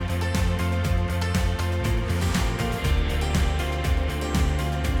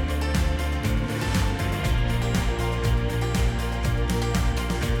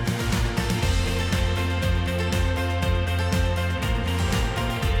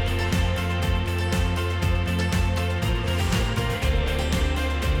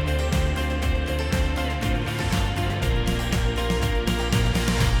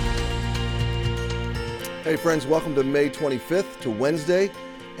Hey friends, welcome to May 25th to Wednesday,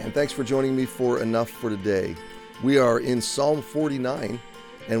 and thanks for joining me for Enough for Today. We are in Psalm 49,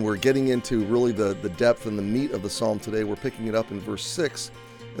 and we're getting into really the depth and the meat of the psalm today. We're picking it up in verse 6.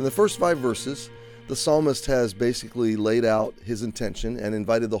 In the first 5 verses, the psalmist has basically laid out his intention and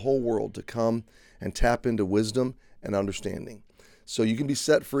invited the whole world to come and tap into wisdom and understanding. So you can be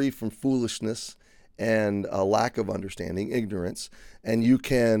set free from foolishness and a lack of understanding, ignorance, and you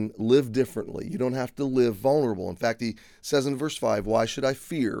can live differently. You don't have to live vulnerable. In fact, he says in verse 5, why should I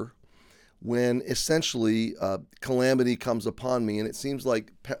fear when essentially calamity comes upon me? And it seems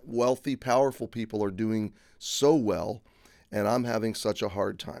like wealthy, powerful people are doing so well, and I'm having such a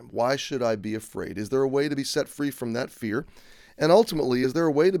hard time. Why should I be afraid? Is there a way to be set free from that fear? And ultimately, is there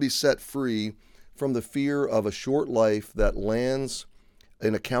a way to be set free from the fear of a short life that lands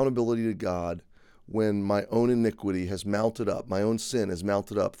in accountability to God when my own iniquity has mounted up, my own sin has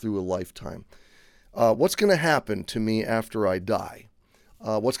mounted up through a lifetime? What's going to happen to me after I die?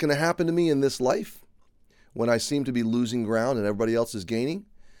 What's going to happen to me in this life when I seem to be losing ground and everybody else is gaining?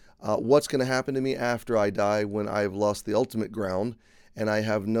 What's going to happen to me after I die when I've lost the ultimate ground and I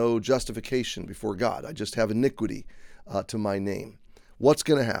have no justification before God? I just have iniquity to my name. What's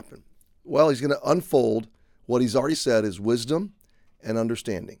going to happen? Well, he's going to unfold what he's already said is wisdom and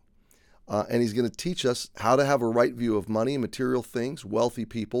understanding. And he's going to teach us how to have a right view of money, material things, wealthy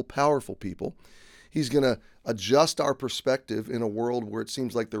people, powerful people. He's going to adjust our perspective in a world where it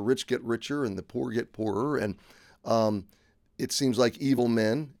seems like the rich get richer and the poor get poorer. And it seems like evil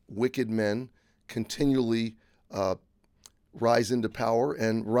men, wicked men continually rise into power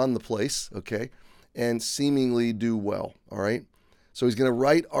and run the place, okay, and seemingly do well, all right? So he's going to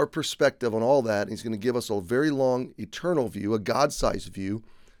write our perspective on all that. And he's going to give us a very long, eternal view, a God-sized view,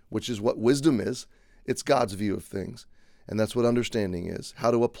 which is what wisdom is. It's God's view of things. And that's what understanding is, how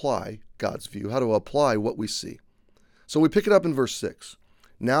to apply God's view, how to apply what we see. So we pick it up in verse 6.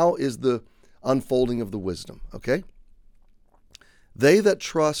 Now is the unfolding of the wisdom, okay? They that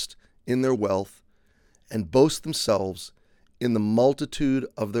trust in their wealth and boast themselves in the multitude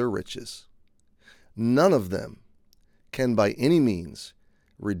of their riches, none of them can by any means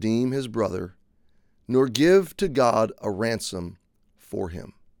redeem his brother, nor give to God a ransom for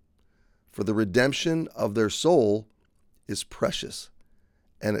him. For the redemption of their soul is precious,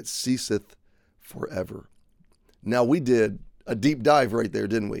 and it ceaseth forever. Now, we did a deep dive right there,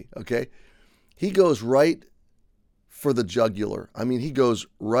 didn't we? Okay? He goes right for the jugular. I mean, he goes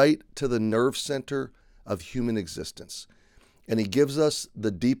right to the nerve center of human existence. And he gives us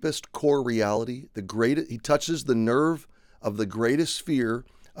the deepest core reality, he touches the nerve of the greatest fear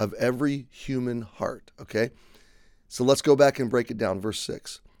of every human heart. Okay? So let's go back and break it down. Verse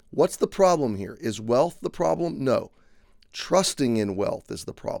 6. What's the problem here? Is wealth the problem? No. Trusting in wealth is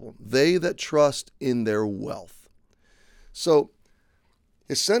the problem. They that trust in their wealth. So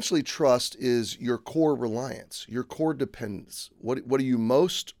essentially, trust is your core reliance, your core dependence. What are you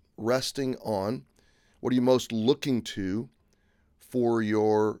most resting on? What are you most looking to for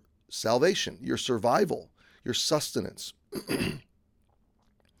your salvation, your survival, your sustenance?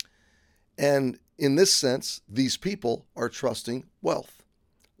 And in this sense, these people are trusting wealth.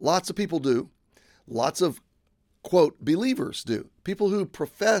 Lots of people do. Lots of, quote, believers do. People who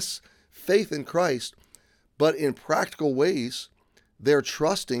profess faith in Christ, but in practical ways, they're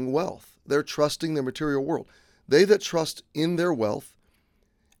trusting wealth. They're trusting their material world. They that trust in their wealth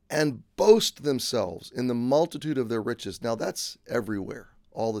and boast themselves in the multitude of their riches. Now, that's everywhere,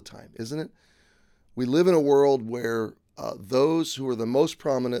 all the time, isn't it? We live in a world where those who are the most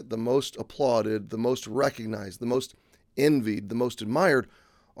prominent, the most applauded, the most recognized, the most envied, the most admired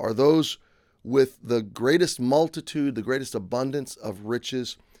are those with the greatest multitude, the greatest abundance of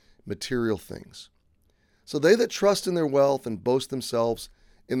riches, material things. So they that trust in their wealth and boast themselves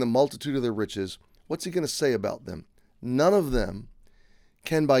in the multitude of their riches, what's he going to say about them? None of them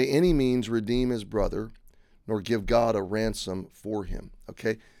can by any means redeem his brother, nor give God a ransom for him.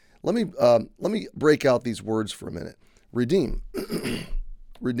 Okay, let me break out these words for a minute. Redeem.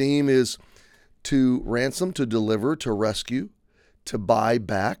 Redeem is to ransom, to deliver, to rescue, to buy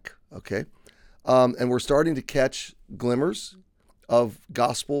back, okay? And we're starting to catch glimmers of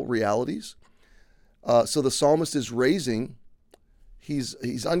gospel realities. So the psalmist is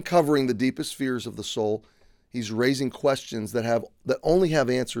he's uncovering the deepest fears of the soul. He's raising questions that only have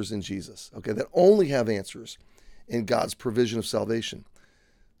answers in Jesus, okay? That only have answers in God's provision of salvation.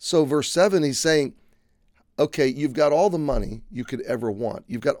 So verse 7, he's saying, okay, you've got all the money you could ever want.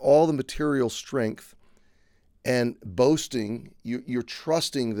 You've got all the material strength and boasting, you're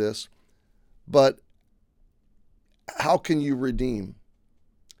trusting this, but how can you redeem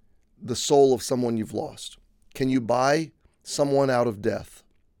the soul of someone you've lost? Can you buy someone out of death?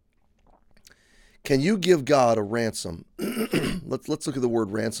 Can you give God a ransom? Let's look at the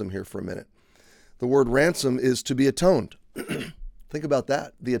word ransom here for a minute. The word ransom is to be atoned. Think about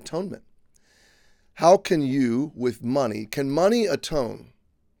that, the atonement. How can you, with money, can money atone?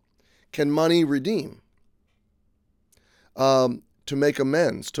 Can money redeem? To make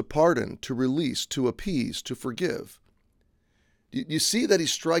amends, to pardon, to release, to appease, to forgive. You see that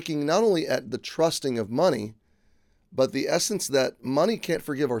he's striking not only at the trusting of money, but the essence that money can't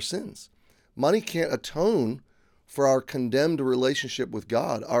forgive our sins. Money can't atone for our condemned relationship with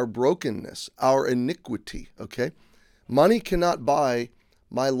God, our brokenness, our iniquity, okay? Money cannot buy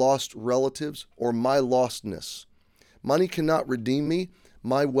my lost relatives or my lostness. Money cannot redeem me.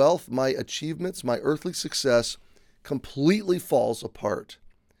 My wealth, my achievements, my earthly success completely falls apart.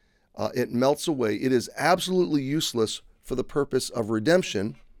 It melts away. It is absolutely useless for the purpose of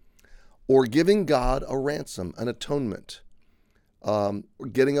redemption or giving God a ransom, an atonement, or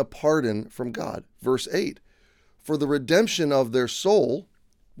getting a pardon from God. Verse 8, for the redemption of their soul,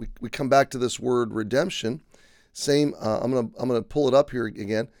 we come back to this word redemption, same, I'm gonna pull it up here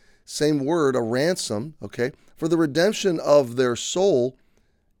again, same word, a ransom, okay? For the redemption of their soul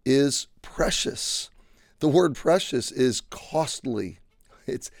is precious. The word precious is costly.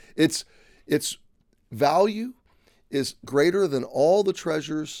 Its value is greater than all the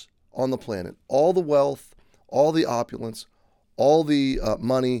treasures on the planet, all the wealth, all the opulence, all the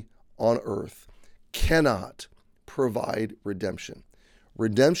money on earth cannot provide redemption.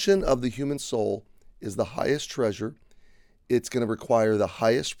 Redemption of the human soul is the highest treasure. It's going to require the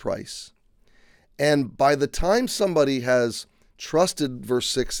highest price. And by the time somebody has trusted, verse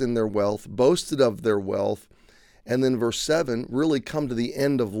 6, in their wealth, boasted of their wealth, and then verse 7, really come to the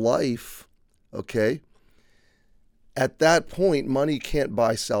end of life, okay? At that point, money can't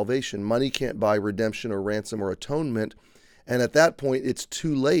buy salvation. Money can't buy redemption or ransom or atonement. And at that point, it's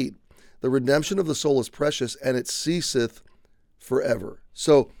too late. The redemption of the soul is precious, and it ceaseth forever.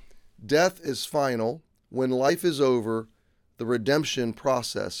 So death is final. When life is over, the redemption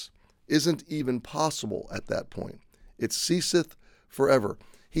process isn't even possible at that point. It ceaseth forever.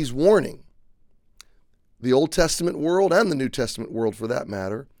 He's warning the Old Testament world and the New Testament world for that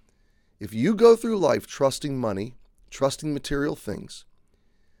matter. If you go through life trusting money, trusting material things,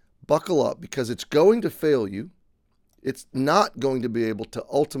 buckle up, because it's going to fail you. It's not going to be able to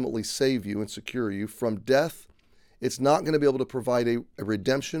ultimately save you and secure you from death. It's not going to be able to provide a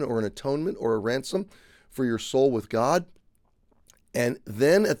redemption or an atonement or a ransom for your soul with God. And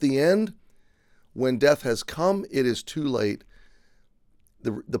then at the end, when death has come, it is too late.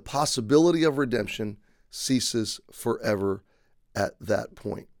 The possibility of redemption ceases forever at that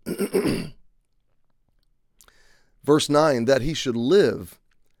point. Verse 9, that he should live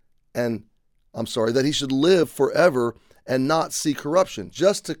forever and not see corruption.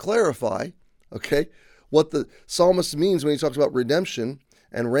 Just to clarify, okay, what the psalmist means when he talks about redemption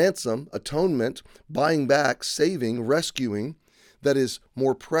and ransom, atonement, buying back, saving, rescuing, that is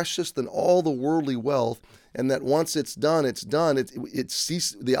more precious than all the worldly wealth, and that once it's done, it's done. It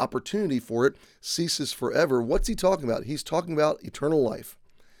ceases, the opportunity for it ceases forever. What's he talking about? He's talking about eternal life.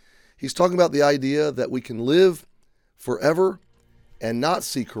 He's talking about the idea that we can live forever and not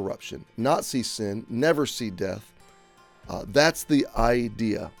see corruption, not see sin, never see death. That's the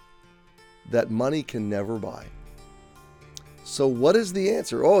idea that money can never buy. So what is the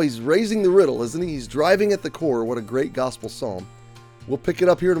answer? Oh, he's raising the riddle, isn't he? He's driving at the core. What a great gospel psalm. We'll pick it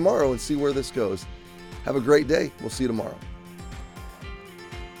up here tomorrow and see where this goes. Have a great day. We'll see you tomorrow.